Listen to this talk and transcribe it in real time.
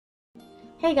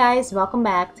Hey guys, welcome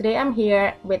back. Today I'm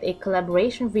here with a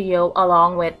collaboration video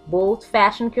along with both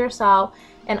Fashion Curacao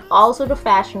and also the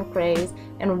Fashion Craze,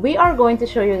 and we are going to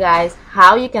show you guys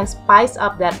how you can spice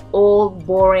up that old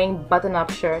boring button-up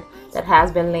shirt that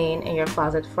has been laying in your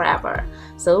closet forever.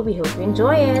 So we hope you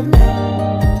enjoy it.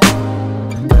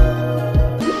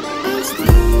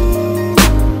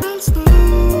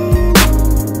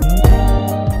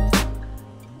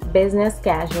 Business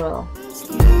casual.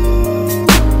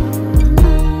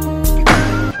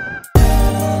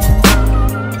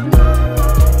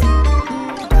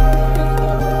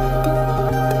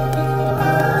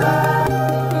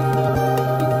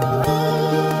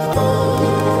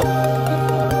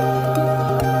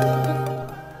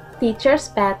 Teacher's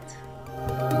pet.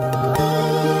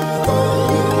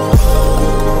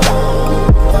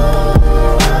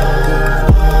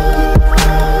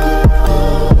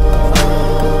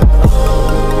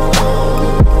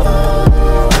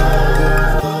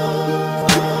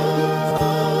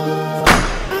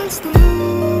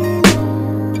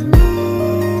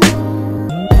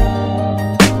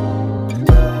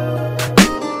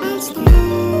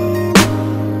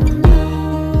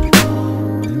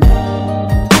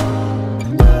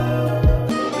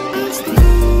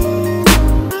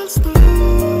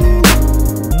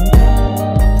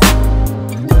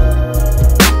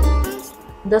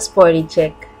 The sporty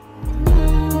chick.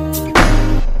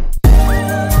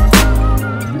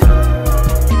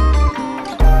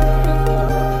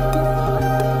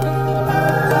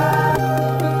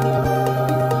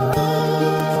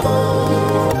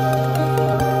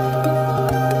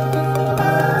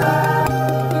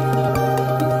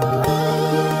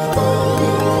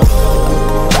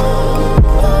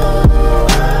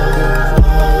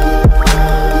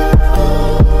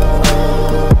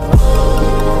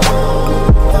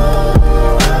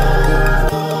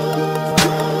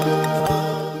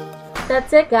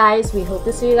 That's it guys, we hope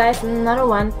to see you guys in another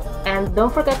one, and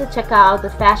don't forget to check out the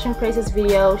Fashion Craze's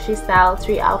video. She styled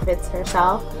 3 outfits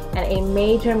herself, and a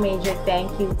major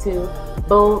thank you to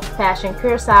both Fashion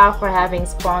Curacao for having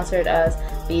sponsored us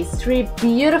these 3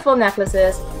 beautiful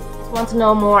necklaces. If you want to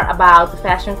know more about the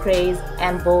Fashion Craze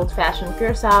and both Fashion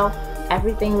Curacao,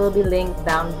 everything will be linked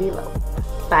down below.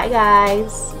 Bye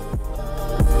guys!